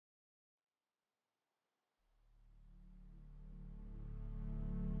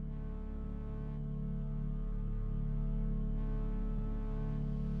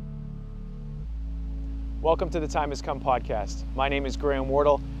Welcome to the Time Has Come podcast. My name is Graham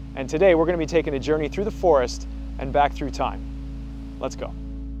Wardle, and today we're going to be taking a journey through the forest and back through time. Let's go.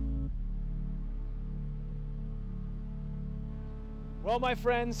 Well, my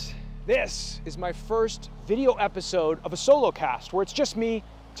friends, this is my first video episode of a solo cast where it's just me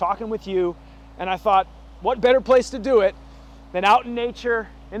talking with you, and I thought, what better place to do it than out in nature,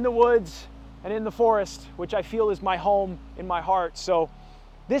 in the woods, and in the forest, which I feel is my home in my heart. So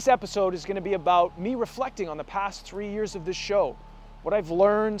this episode is going to be about me reflecting on the past 3 years of this show, what I've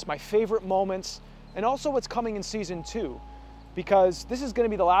learned, my favorite moments, and also what's coming in season 2. Because this is going to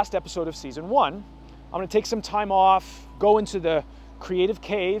be the last episode of season 1. I'm going to take some time off, go into the creative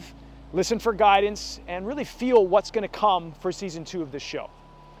cave, listen for guidance, and really feel what's going to come for season 2 of this show.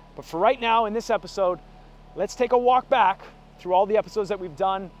 But for right now, in this episode, let's take a walk back through all the episodes that we've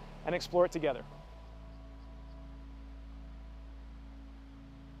done and explore it together.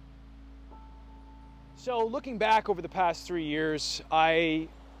 So looking back over the past 3 years, I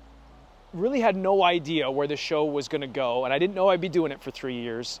really had no idea where the show was going to go, and I didn't know I'd be doing it for 3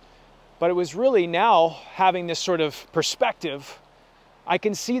 years. But it was really now, having this sort of perspective, I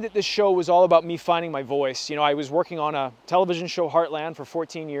can see that this show was all about me finding my voice. You know, I was working on a television show, Heartland, for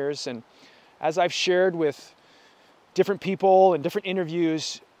 14 years, and as I've shared with different people and different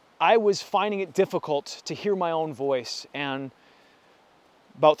interviews, I was finding it difficult to hear my own voice. And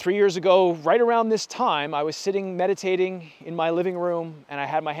about 3 years ago, right around this time, I was sitting meditating in my living room, and I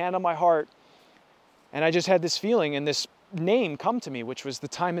had my hand on my heart, and I just had this feeling and this name come to me, which was The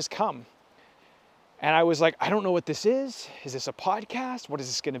Time Has Come. And I was like, I don't know what this is. Is this a podcast? What is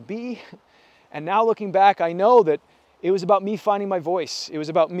this going to be? And now looking back, I know that it was about me finding my voice. It was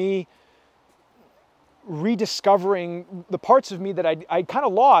about me rediscovering the parts of me that I kind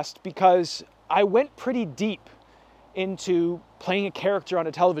of lost, because I went pretty deep into playing a character on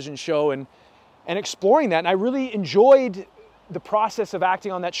a television show and exploring that. And I really enjoyed the process of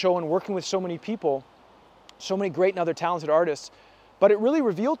acting on that show and working with so many people, so many great and other talented artists. But it really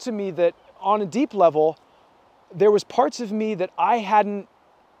revealed to me that on a deep level, there was parts of me that I hadn't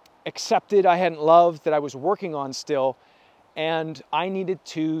accepted, I hadn't loved, that I was working on still. And I needed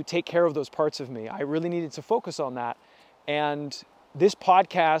to take care of those parts of me. I really needed to focus on that. And this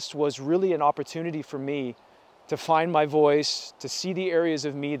podcast was really an opportunity for me to find my voice, to see the areas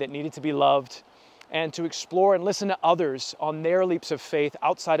of me that needed to be loved, and to explore and listen to others on their leaps of faith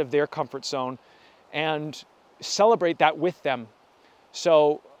outside of their comfort zone and celebrate that with them.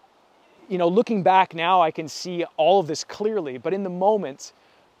 So, you know, looking back now, I can see all of this clearly, but in the moment,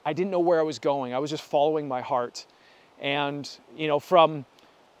 I didn't know where I was going. I was just following my heart. And, you know, from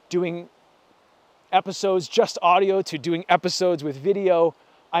doing episodes just audio to doing episodes with video,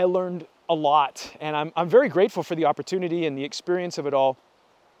 I learned a lot. And I'm very grateful for the opportunity and the experience of it all,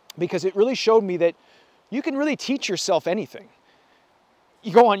 because it really showed me that you can really teach yourself anything.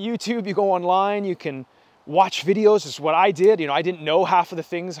 You go on YouTube, you go online, you can watch videos. This is what I did. You know, I didn't know half of the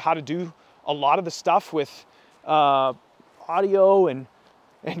things, how to do a lot of the stuff with audio and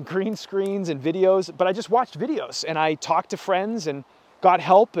green screens and videos, but I just watched videos and I talked to friends and got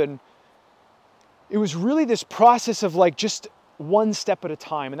help. And it was really this process of like just one step at a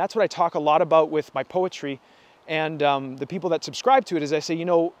time. And that's what I talk a lot about with my poetry. And the people that subscribe to it is I say, you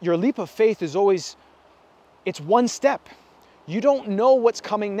know, your leap of faith is always, it's one step. You don't know what's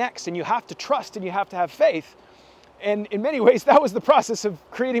coming next, and you have to trust and you have to have faith. And in many ways, that was the process of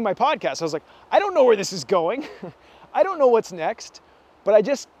creating my podcast. I was like, I don't know where this is going. I don't know what's next. But I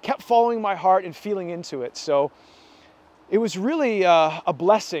just kept following my heart and feeling into it. So it was really a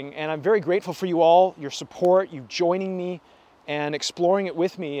blessing, and I'm very grateful for you all, your support, you joining me and exploring it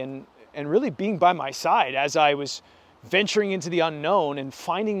with me, and really being by my side as I was venturing into the unknown and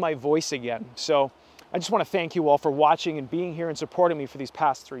finding my voice again. So I just want to thank you all for watching and being here and supporting me for these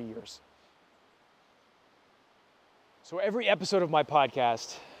past 3 years. So every episode of my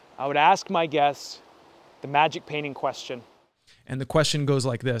podcast, I would ask my guests the magic painting question. And the question goes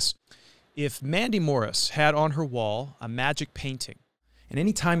like this. If Mandy Morris had on her wall a magic painting, and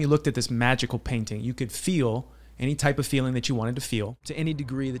any time you looked at this magical painting, you could feel any type of feeling that you wanted to feel to any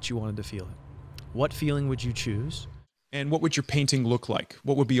degree that you wanted to feel it, what feeling would you choose? And what would your painting look like?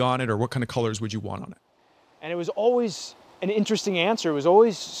 What would be on it, or what kind of colors would you want on it? And it was always an interesting answer. It was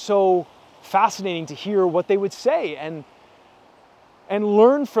always so fascinating to hear what they would say and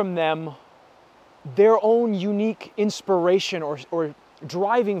learn from them their own unique inspiration or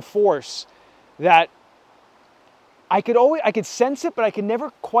driving force that I could sense it, but I could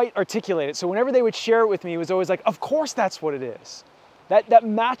never quite articulate it. So whenever they would share it with me, it was always like, of course that's what it is. That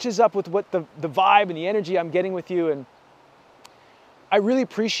matches up with what the vibe and the energy I'm getting with you. And I really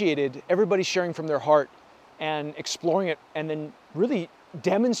appreciated everybody sharing from their heart and exploring it, and then really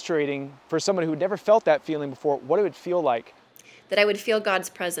demonstrating for someone who had never felt that feeling before what it would feel like. That I would feel God's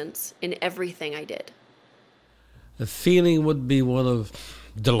presence in everything I did. The feeling would be one of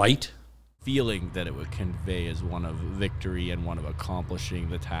delight. Feeling that it would convey as one of victory and one of accomplishing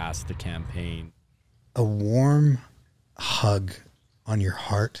the task, the campaign. A warm hug on your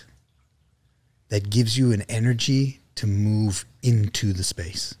heart that gives you an energy to move into the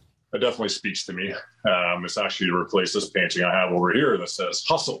space. It definitely speaks to me. It's actually to replace this painting I have over here that says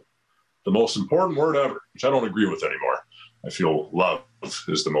hustle, the most important word ever, which I don't agree with anymore. I feel love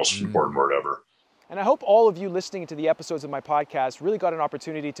is the most important word ever. And I hope all of you listening to the episodes of my podcast really got an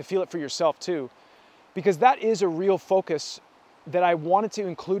opportunity to feel it for yourself too, because that is a real focus that I wanted to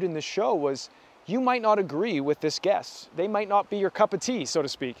include in the show. Was you might not agree with this guest. They might not be your cup of tea, so to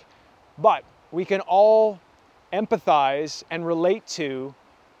speak, but we can all empathize and relate to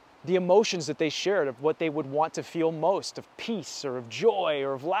the emotions that they shared of what they would want to feel most, of peace or of joy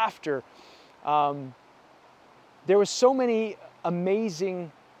or of laughter. There were so many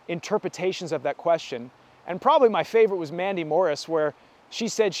amazing interpretations of that question. And probably my favorite was Mandy Morris, where she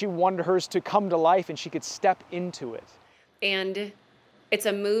said she wanted hers to come to life and she could step into it. And it's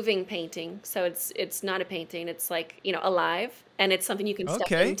a moving painting, so it's not a painting. It's like, you know, alive, and it's something you can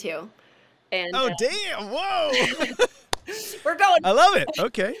step into. And oh, damn, whoa. We're going. I love it.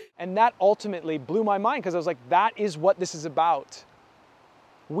 Okay. And that ultimately blew my mind, because I was like, that is what this is about.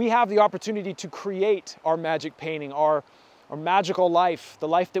 We have the opportunity to create our magic painting, our magical life, the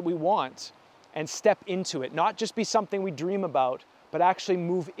life that we want, and step into it. Not just be something we dream about, but actually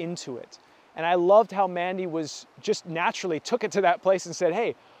move into it. And I loved how Mandy was just naturally took it to that place and said,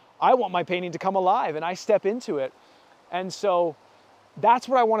 hey, I want my painting to come alive, and I step into it. And so that's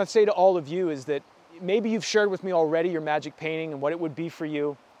what I want to say to all of you, is that maybe you've shared with me already your magic painting and what it would be for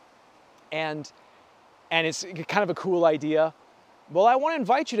you. And it's kind of a cool idea. Well, I want to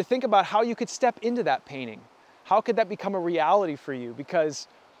invite you to think about how you could step into that painting. How could that become a reality for you? Because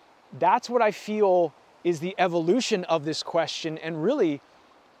that's what I feel is the evolution of this question, and really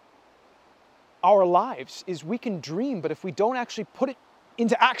our lives is we can dream, but if we don't actually put it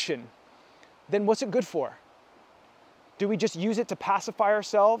into action, then what's it good for? Do we just use it to pacify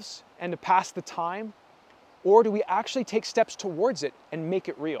ourselves and to pass the time? Or do we actually take steps towards it and make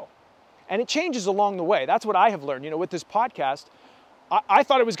it real? And it changes along the way. That's what I have learned. You know, with this podcast, I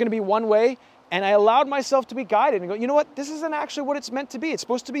thought it was going to be one way, and I allowed myself to be guided and go, you know what? This isn't actually what it's meant to be. It's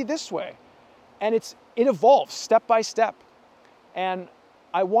supposed to be this way. And it evolves step by step. And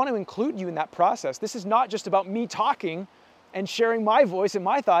I want to include you in that process. This is not just about me talking and sharing my voice and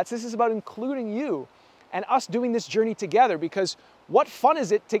my thoughts. This is about including you and us doing this journey together, because what fun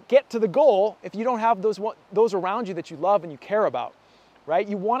is it to get to the goal if you don't have those around you that you love and you care about, right?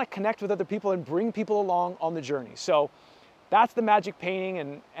 You want to connect with other people and bring people along on the journey. So that's the magic painting,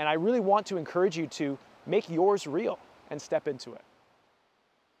 and I really want to encourage you to make yours real and step into it.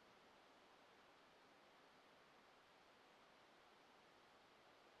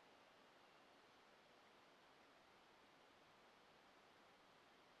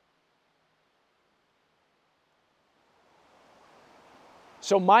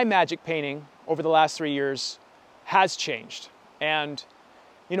 So my magic painting over the last 3 years has changed. And,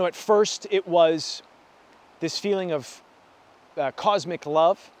 you know, at first it was this feeling of cosmic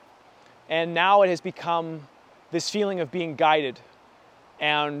love. And now it has become this feeling of being guided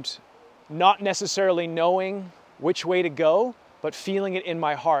and not necessarily knowing which way to go, but feeling it in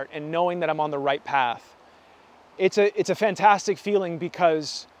my heart and knowing that I'm on the right path. It's a fantastic feeling,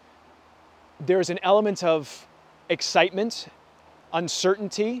 because there's an element of excitement,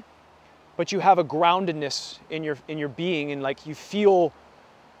 uncertainty, but you have a groundedness in your being, and like you feel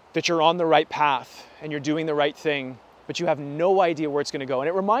that you're on the right path and you're doing the right thing, but you have no idea where it's going to go. And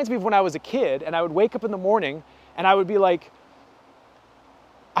it reminds me of when I was a kid and I would wake up in the morning and I would be like,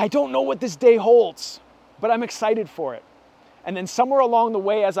 I don't know what this day holds, but I'm excited for it. And then somewhere along the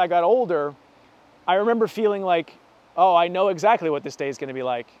way, as I got older, I remember feeling like, oh, I know exactly what this day is going to be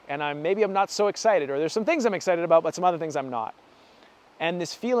like, and maybe I'm not so excited, or there's some things I'm excited about, but some other things I'm not. And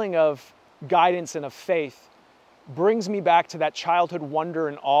this feeling of guidance and of faith brings me back to that childhood wonder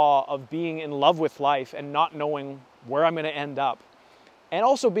and awe of being in love with life and not knowing where I'm going to end up. And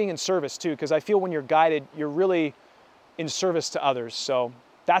also being in service too, because I feel when you're guided, you're really in service to others. So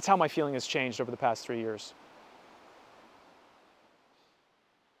that's how my feeling has changed over the past 3 years.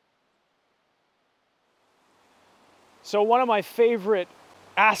 So one of my favorite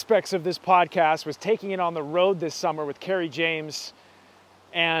aspects of this podcast was taking it on the road this summer with Kerry James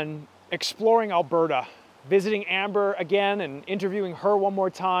and exploring Alberta, visiting Amber again and interviewing her one more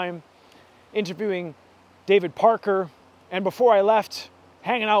time, interviewing David Parker, and before I left,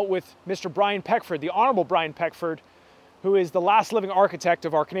 hanging out with Mr. Brian Peckford, the Honorable Brian Peckford, who is the last living architect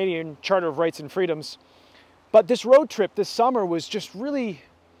of our Canadian Charter of Rights and Freedoms. But this road trip this summer was just really,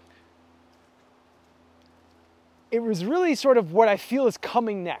 it was really sort of what I feel is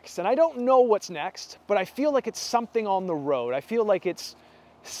coming next. And I don't know what's next, but I feel like it's something on the road. I feel like it's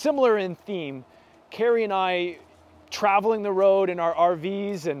similar in theme. Kerry and I traveling the road in our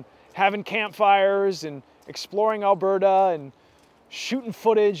RVs and having campfires and exploring Alberta and shooting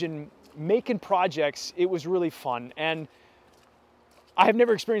footage and making projects. It was really fun. And I have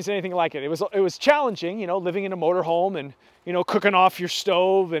never experienced anything like it. It was challenging, you know, living in a motorhome and, you know, cooking off your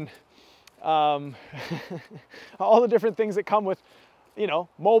stove and all the different things that come with, you know,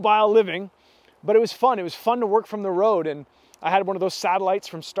 mobile living. But it was fun. It was fun to work from the road. And I had one of those satellites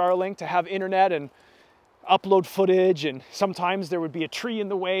from Starlink to have internet and upload footage. And sometimes there would be a tree in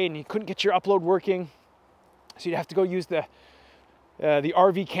the way and you couldn't get your upload working. So you'd have to go use the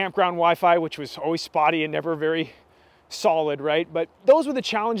RV campground Wi-Fi, which was always spotty and never very solid, right? But those were the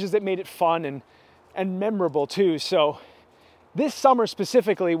challenges that made it fun and memorable too. So this summer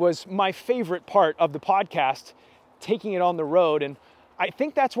specifically was my favorite part of the podcast, taking it on the road. And I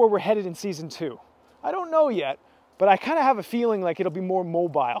think that's where we're headed in season 2. I don't know yet, but I kind of have a feeling like it'll be more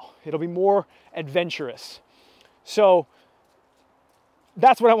mobile. It'll be more adventurous. So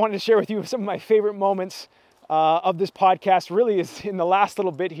that's what I wanted to share with you. Some of my favorite moments of this podcast really is in the last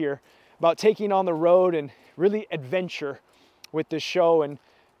little bit here about taking on the road and really adventure with this show and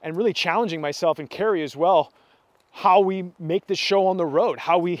really challenging myself and Kerry as well, how we make this show on the road,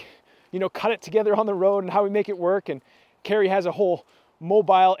 how we, you know, cut it together on the road and how we make it work. And Kerry has a whole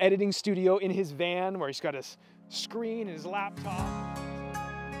mobile editing studio in his van where he's got his screen and his laptop.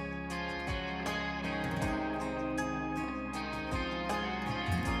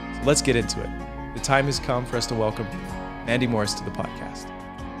 Let's get into it. The time has come for us to welcome Mandy Morris to the podcast.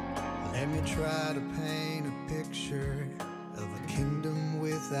 Let me try to paint a picture of a kingdom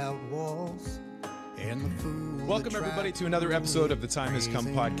without walls. Welcome everybody to another episode of the Time Has Come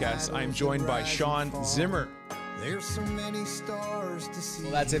podcast. I am joined by Shaun Zimmer. There's so many stars to see.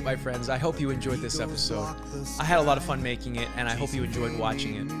 Well, that's it, my friends. I hope you enjoyed this episode. I had a lot of fun making it, and I hope you enjoyed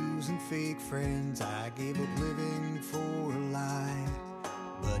watching it.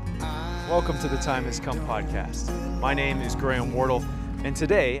 Welcome to the Time Has Come podcast. My name is Graham Wardle, and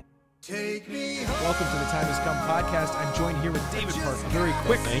today, welcome to the Time Has Come podcast. I'm joined here with David Parker. Very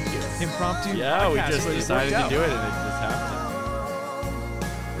quick, thank you. Impromptu. Yeah, podcast, we just decided to do it, and it just happened.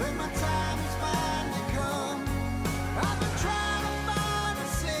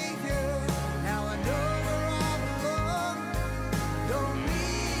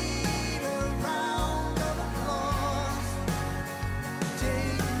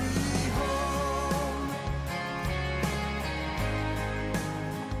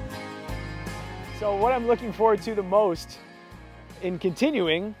 So what I'm looking forward to the most in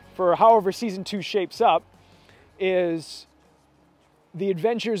continuing for however season 2 shapes up is the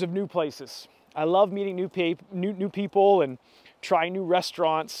adventures of new places. I love meeting new people and trying new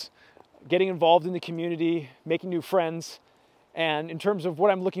restaurants, getting involved in the community, making new friends. And in terms of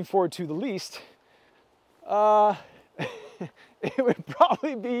what I'm looking forward to the least, it would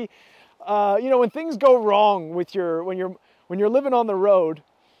probably be, you know, when things go wrong with when you're living on the road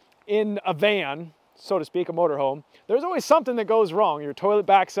in a van, so to speak, a motorhome, there's always something that goes wrong. Your toilet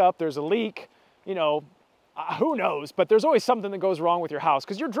backs up, there's a leak, you know, who knows, but there's always something that goes wrong with your house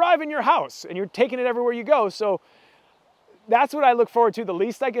because you're driving your house and you're taking it everywhere you go. So that's what I look forward to the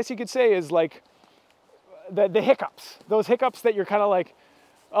least, I guess you could say, is like the hiccups. Those hiccups that you're kind of like,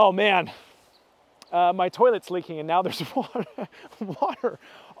 oh man, my toilet's leaking and now there's water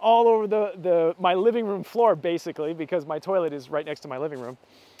all over my living room floor, basically, because my toilet is right next to my living room.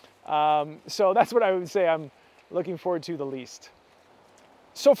 So that's what I would say I'm looking forward to the least.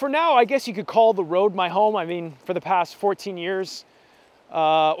 So for now, I guess you could call the road my home. I mean, for the past 14 years,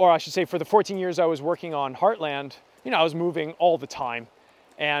 or I should say for the 14 years I was working on Heartland, you know, I was moving all the time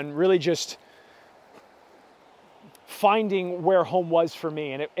and really just finding where home was for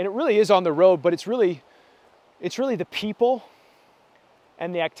me. And it really is on the road, but it's really the people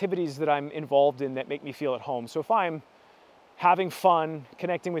and the activities that I'm involved in that make me feel at home. So if I'm having fun,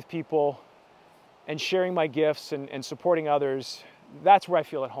 connecting with people, and sharing my gifts and supporting others, that's where I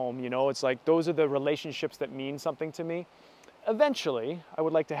feel at home. You know, it's like those are the relationships that mean something to me. Eventually, I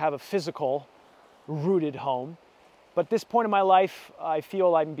would like to have a physical, rooted home. But at this point in my life, I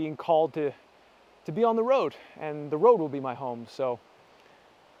feel I'm being called to be on the road, and the road will be my home. So,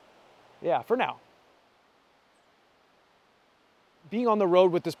 yeah, for now. Being on the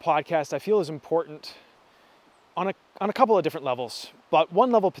road with this podcast, I feel is important on a couple of different levels. But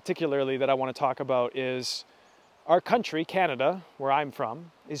one level particularly that I want to talk about is our country, Canada, where I'm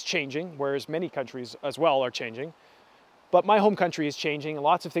from, is changing, whereas many countries as well are changing. But my home country is changing.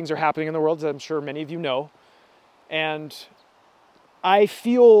 Lots of things are happening in the world, as I'm sure many of you know. And I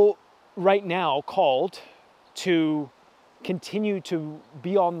feel right now called to continue to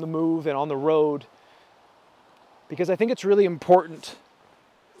be on the move and on the road, because I think it's really important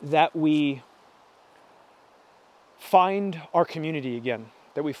that we find our community again,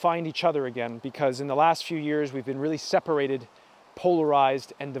 that we find each other again, because in the last few years we've been really separated,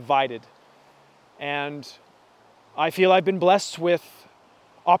 polarized, and divided. And I feel I've been blessed with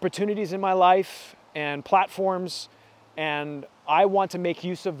opportunities in my life and platforms, and I want to make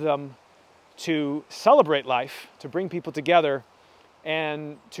use of them to celebrate life, to bring people together,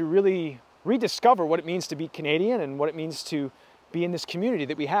 and to really rediscover what it means to be Canadian and what it means to be in this community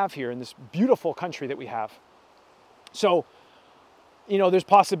that we have here, in this beautiful country that we have. So, you know, there's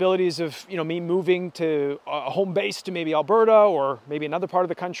possibilities of, you know, me moving to a home base to maybe Alberta or maybe another part of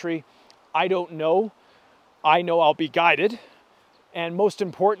the country. I don't know. I know I'll be guided. And most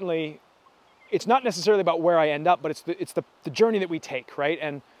importantly, it's not necessarily about where I end up, but it's the journey that we take, right?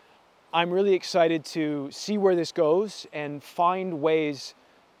 And I'm really excited to see where this goes and find ways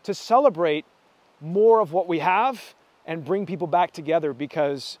to celebrate more of what we have and bring people back together,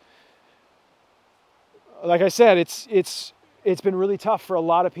 because like I said, it's been really tough for a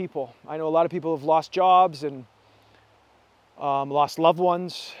lot of people. I know a lot of people have lost jobs and lost loved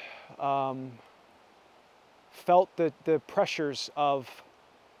ones, felt the pressures of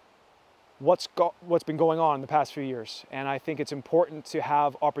what's been going on in the past few years. And I think it's important to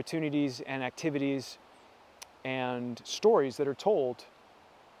have opportunities and activities and stories that are told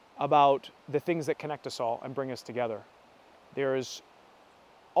about the things that connect us all and bring us together. There's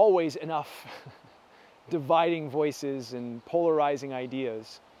always enough dividing voices and polarizing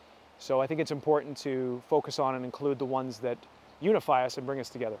ideas. So I think it's important to focus on and include the ones that unify us and bring us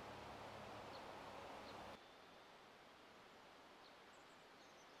together.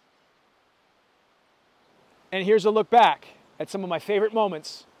 And here's a look back at some of my favorite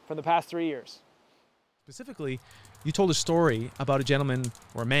moments from the past 3 years. Specifically, you told a story about a gentleman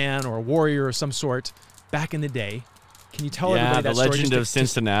or a man or a warrior of some sort back in the day. Can you tell everybody that story? The legend of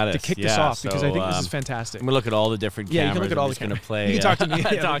Cincinnati. To kick this off, because I think this is fantastic. I'm going to look at all the different cameras. Yeah, you can look at all the cameras. Play. You can talk to me.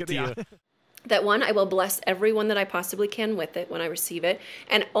 Talk to you. That one, I will bless everyone that I possibly can with it when I receive it,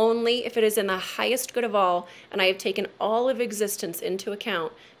 and only if it is in the highest good of all, and I have taken all of existence into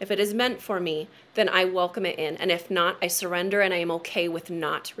account. If it is meant for me, then I welcome it in, and if not, I surrender, and I am okay with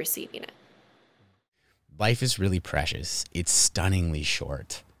not receiving it. Life is really precious. It's stunningly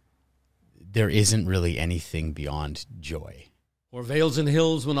short. There isn't really anything beyond joy. O'er vales and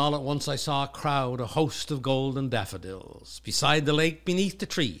hills, when all at once I saw a crowd, a host of golden daffodils, beside the lake, beneath the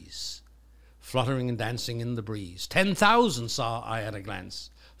trees, fluttering and dancing in the breeze. 10,000 saw I at a glance,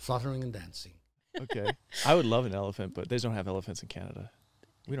 fluttering and dancing. Okay. I would love an elephant, but they don't have elephants in Canada.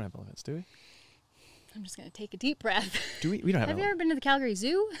 We don't have elephants, do we? I'm just going to take a deep breath. Do we? We don't have Have you ever been to the Calgary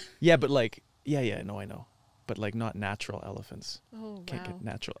Zoo? Yeah, but like, no, I know. But like not natural elephants. Oh, Can't wow. get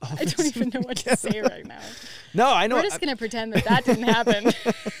natural I elephants. don't even know what to say right now. No, I know. We're just going to pretend that didn't happen.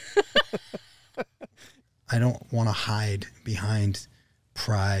 I don't want to hide behind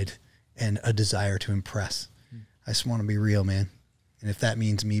pride and a desire to impress. I just want to be real, man. And if that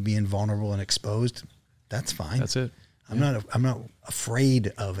means me being vulnerable and exposed, that's fine. That's it. I'm not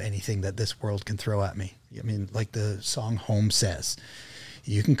afraid of anything that this world can throw at me. I mean, like the song Home says,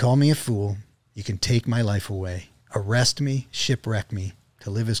 you can call me a fool, you can take my life away, arrest me, shipwreck me, to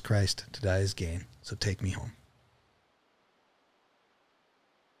live as Christ, to die as gain. So take me home.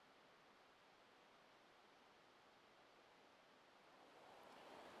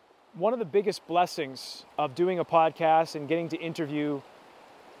 One of the biggest blessings of doing a podcast and getting to interview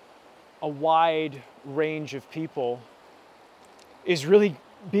a wide range of people is really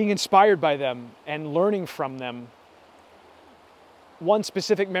being inspired by them and learning from them. One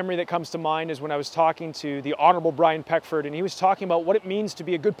specific memory that comes to mind is when I was talking to the Honorable Brian Peckford, and he was talking about what it means to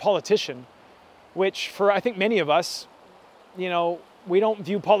be a good politician, which for I think many of us, you know, we don't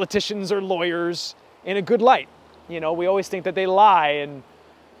view politicians or lawyers in a good light. You know, we always think that they lie and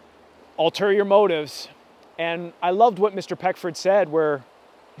ulterior motives. And I loved what Mr. Peckford said, where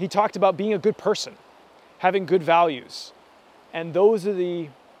he talked about being a good person, having good values. And those are the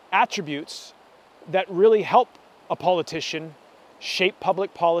attributes that really help a politician shape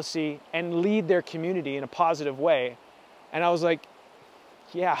public policy and lead their community in a positive way. And I was like,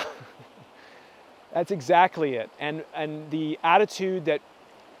 yeah, that's exactly it. And the attitude that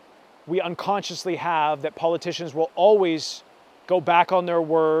we unconsciously have, that politicians will always go back on their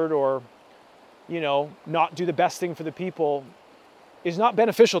word or, not do the best thing for the people, is not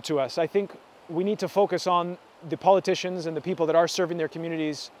beneficial to us. I think we need to focus on the politicians and the people that are serving their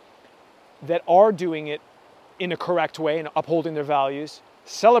communities, that are doing it in a correct way and upholding their values,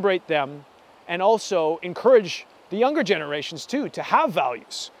 celebrate them, and also encourage the younger generations too to have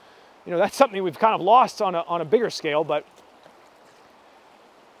values. That's something we've kind of lost on a bigger scale, but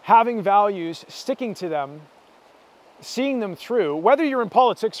having values, sticking to them, seeing them through, whether you're in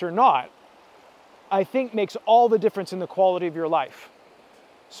politics or not, I think makes all the difference in the quality of your life.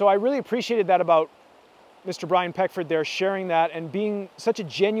 So I really appreciated that about Mr. Brian Peckford there, sharing that and being such a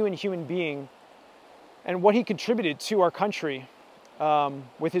genuine human being, and what he contributed to our country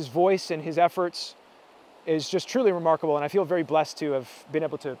with his voice and his efforts is just truly remarkable. And I feel very blessed to have been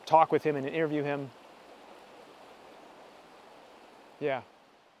able to talk with him and interview him. Yeah.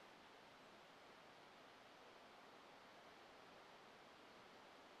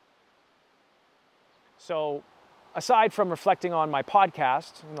 So aside from reflecting on my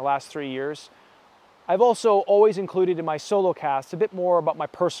podcast in the last 3 years, I've also always included in my solo cast a bit more about my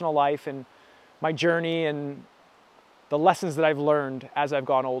personal life and my journey and the lessons that I've learned as I've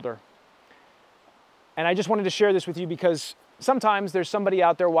gone older. And I just wanted to share this with you because sometimes there's somebody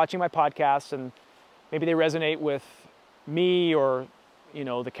out there watching my podcast and maybe they resonate with me or,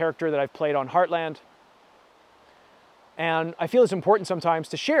 the character that I've played on Heartland. And I feel it's important sometimes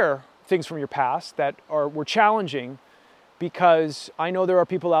to share things from your past that were challenging, because I know there are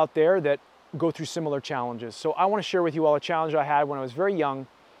people out there that go through similar challenges. So I want to share with you all a challenge I had when I was very young,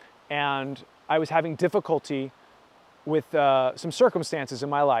 and I was having difficulty with some circumstances in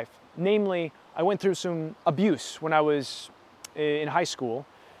my life. Namely, I went through some abuse when I was in high school,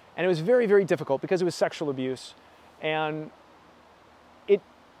 and it was very, very difficult because it was sexual abuse. And it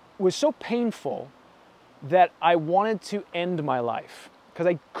was so painful that I wanted to end my life because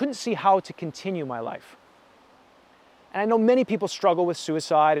I couldn't see how to continue my life. And I know many people struggle with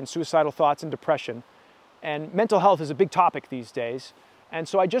suicide and suicidal thoughts and depression, and mental health is a big topic these days. And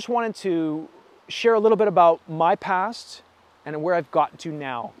so I just wanted to share a little bit about my past and where I've gotten to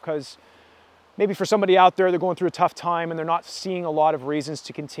now, because maybe for somebody out there, they're going through a tough time and they're not seeing a lot of reasons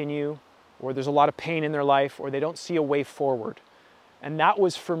to continue, or there's a lot of pain in their life, or they don't see a way forward. And that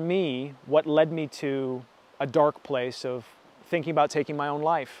was, for me, what led me to a dark place of thinking about taking my own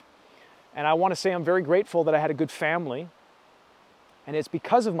life. And I want to say I'm very grateful that I had a good family, and it's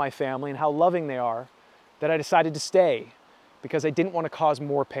because of my family and how loving they are that I decided to stay, because I didn't want to cause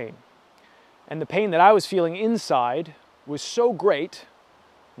more pain. And the pain that I was feeling inside was so great,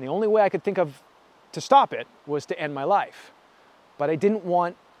 and the only way I could think of to stop it was to end my life. But I didn't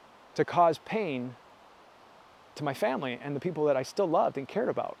want to cause pain to my family and the people that I still loved and cared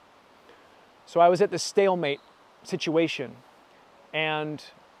about. So I was at this stalemate situation, and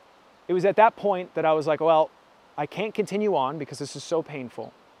it was at that point that I was like, well, I can't continue on because this is so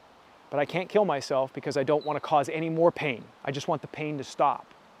painful, but I can't kill myself because I don't want to cause any more pain. I just want the pain to stop.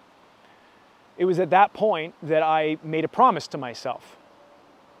 It was at that point that I made a promise to myself.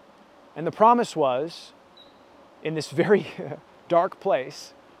 And the promise was, in this very dark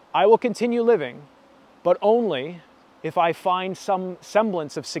place, I will continue living, but only if I find some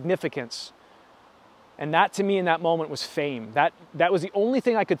semblance of significance. And that, to me, in that moment, was fame. That was the only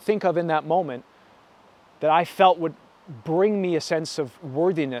thing I could think of in that moment that I felt would bring me a sense of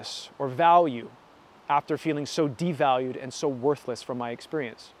worthiness or value after feeling so devalued and so worthless from my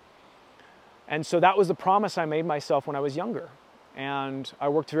experience. And so that was the promise I made myself when I was younger. And I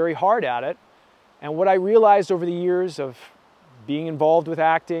worked very hard at it. And what I realized over the years of being involved with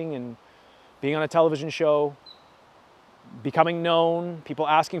acting and being on a television show, becoming known, people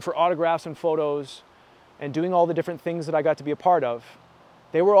asking for autographs and photos, and doing all the different things that I got to be a part of,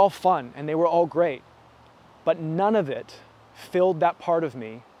 they were all fun and they were all great. But none of it filled that part of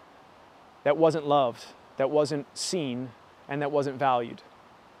me that wasn't loved, that wasn't seen, and that wasn't valued.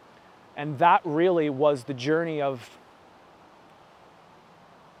 And that really was the journey of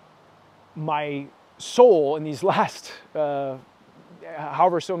my soul in these last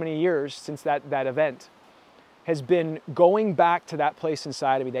however so many years since that event, has been going back to that place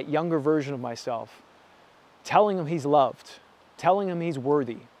inside of me, that younger version of myself, telling him he's loved, telling him he's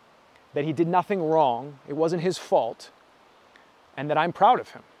worthy, that he did nothing wrong, it wasn't his fault, and that I'm proud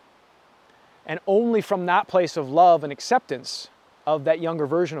of him. And only from that place of love and acceptance of that younger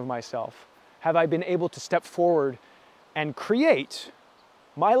version of myself have I been able to step forward and create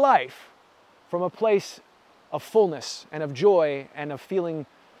my life from a place of fullness and of joy and of feeling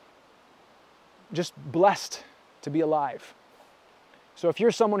just blessed to be alive. So if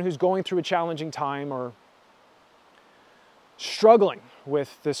you're someone who's going through a challenging time or struggling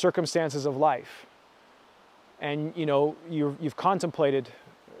with the circumstances of life, and you've contemplated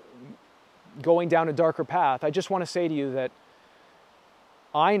going down a darker path, I just want to say to you that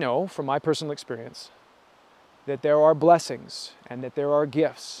I know from my personal experience that there are blessings and that there are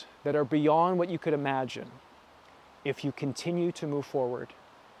gifts that are beyond what you could imagine if you continue to move forward.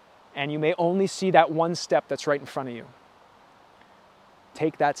 And you may only see that one step that's right in front of you.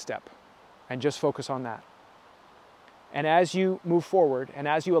 Take that step and just focus on that. And as you move forward and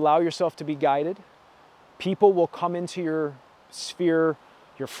as you allow yourself to be guided, people will come into your sphere,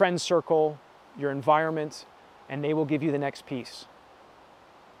 your friend circle, your environment, and they will give you the next piece.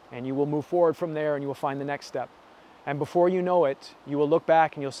 And you will move forward from there and you will find the next step. And before you know it, you will look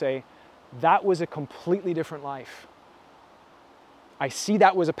back and you'll say, that was a completely different life. I see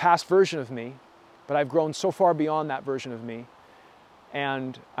that was a past version of me, but I've grown so far beyond that version of me.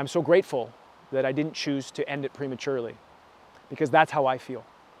 And I'm so grateful that I didn't choose to end it prematurely, because that's how I feel.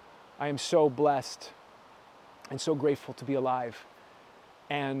 I am so blessed and so grateful to be alive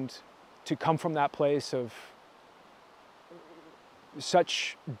and to come from that place of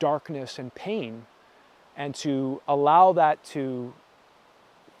such darkness and pain, and to allow that to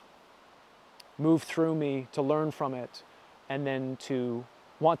move through me, to learn from it, and then to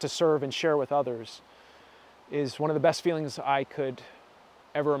want to serve and share with others is one of the best feelings I could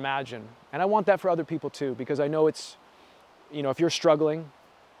ever imagine. And I want that for other people too, because I know it's, if you're struggling,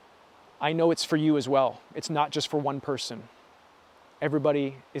 I know it's for you as well. It's not just for one person.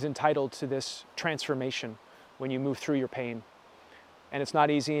 Everybody is entitled to this transformation when you move through your pain. And it's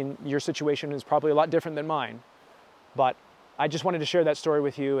not easy, and your situation is probably a lot different than mine. But I just wanted to share that story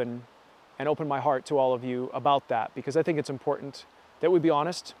with you and open my heart to all of you about that, because I think it's important that we be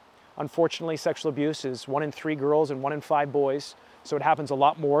honest. Unfortunately, sexual abuse is 1 in 3 girls and 1 in 5 boys, so it happens a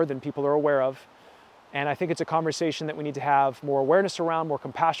lot more than people are aware of. And I think it's a conversation that we need to have more awareness around, more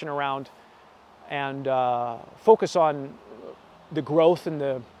compassion around, and focus on the growth and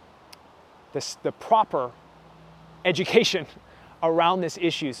the proper education around this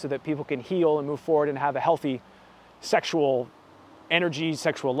issue so that people can heal and move forward and have a healthy sexual energy,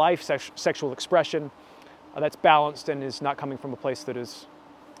 sexual life, sexual expression that's balanced and is not coming from a place that is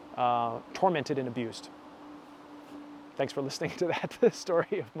tormented and abused. Thanks for listening to that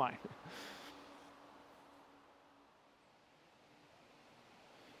story of mine.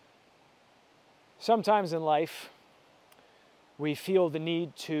 Sometimes in life, we feel the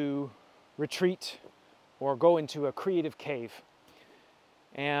need to retreat or go into a creative cave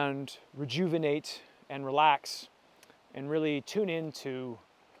and rejuvenate and relax and really tune into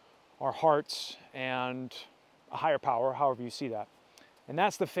our hearts and a higher power, however you see that. And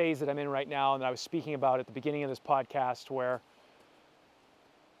that's the phase that I'm in right now and that I was speaking about at the beginning of this podcast, where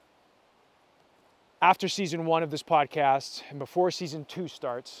after season 1 of this podcast and before season 2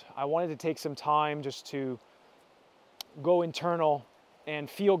 starts, I wanted to take some time just to go internal and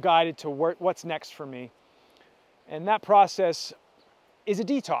feel guided to what's next for me. And that process is a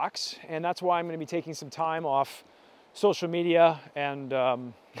detox, and that's why I'm going to be taking some time off social media and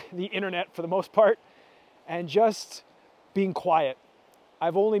the internet for the most part, and just being quiet.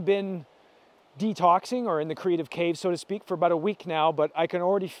 I've only been detoxing or in the creative cave, so to speak, for about a week now, but I can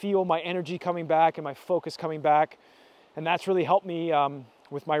already feel my energy coming back and my focus coming back, and that's really helped me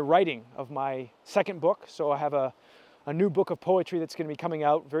with my writing of my second book. So I have a new book of poetry that's going to be coming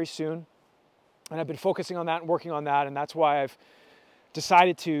out very soon, and I've been focusing on that and working on that, and that's why I've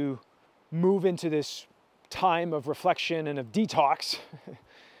decided to move into this time of reflection and of detox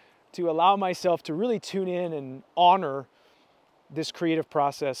to allow myself to really tune in and honor this creative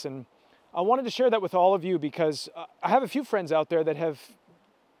process. And I wanted to share that with all of you because I have a few friends out there that have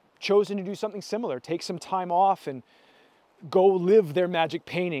chosen to do something similar, take some time off and go live their magic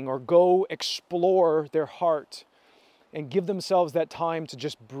painting or go explore their heart and give themselves that time to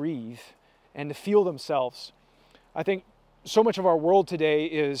just breathe and to feel themselves. I think so much of our world today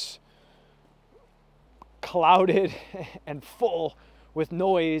is clouded and full with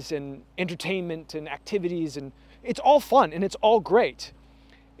noise and entertainment and activities, and it's all fun and it's all great.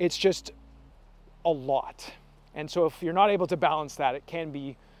 It's just a lot. And so if you're not able to balance that, it can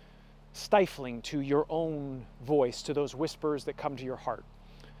be stifling to your own voice, to those whispers that come to your heart.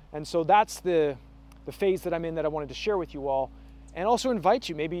 And so that's the phase that I'm in that I wanted to share with you all, and also invite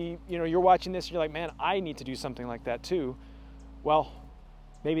you. Maybe you're watching this and you're like, man, I need to do something like that too. Well,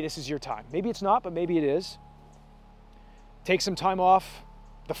 maybe this is your time. Maybe it's not, but maybe it is. Take some time off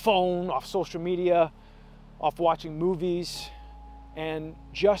the phone, off social media, off watching movies, and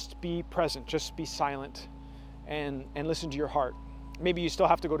just be present, just be silent and listen to your heart maybe you still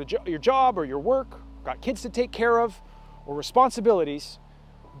have to go to your job or your work, got kids to take care of, or responsibilities.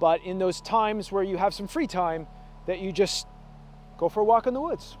 But in those times where you have some free time, that you just go for a walk in the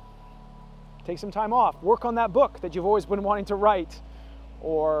woods. Take some time off, work on that book that you've always been wanting to write,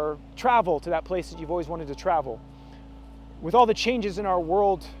 or travel to that place that you've always wanted to travel. With all the changes in our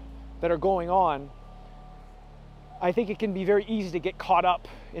world that are going on, I think it can be very easy to get caught up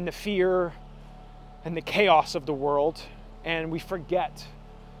in the fear and the chaos of the world, and we forget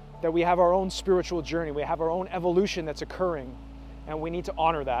that we have our own spiritual journey, we have our own evolution that's occurring, and we need to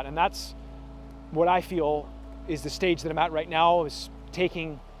honor that. And that's what I feel is the stage that I'm at right now, is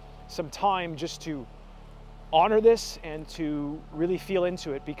taking some time just to honor this and to really feel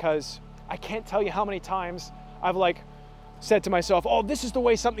into it, because I can't tell you how many times I've like said to myself, oh, this is the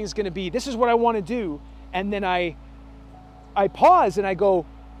way something's gonna be, this is what I want to do, and then I pause and I go,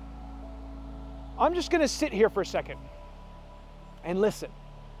 I'm just gonna sit here for a second and listen.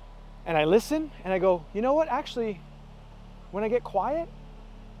 And I listen and I go, you know what, actually, when I get quiet,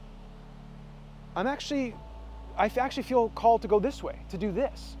 I actually feel called to go this way, to do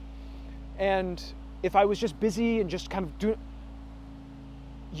this. And if I was just busy and just kind of doing,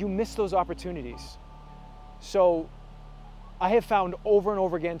 you miss those opportunities. So I have found over and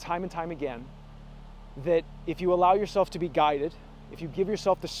over again, time and time again, that if you allow yourself to be guided, if you give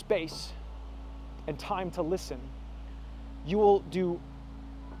yourself the space and time to listen, you will do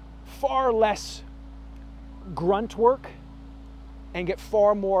far less grunt work and get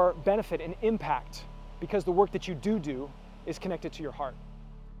far more benefit and impact, because the work that you do is connected to your heart.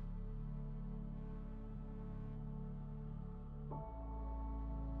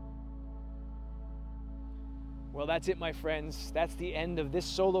 Well, that's it, my friends. That's the end of this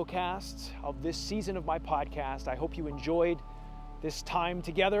solo cast of this season of my podcast. I hope you enjoyed this time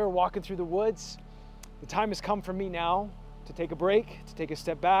together walking through the woods. The time has come for me now to take a break, to take a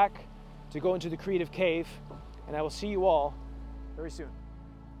step back, to go into the creative cave, and I will see you all very soon.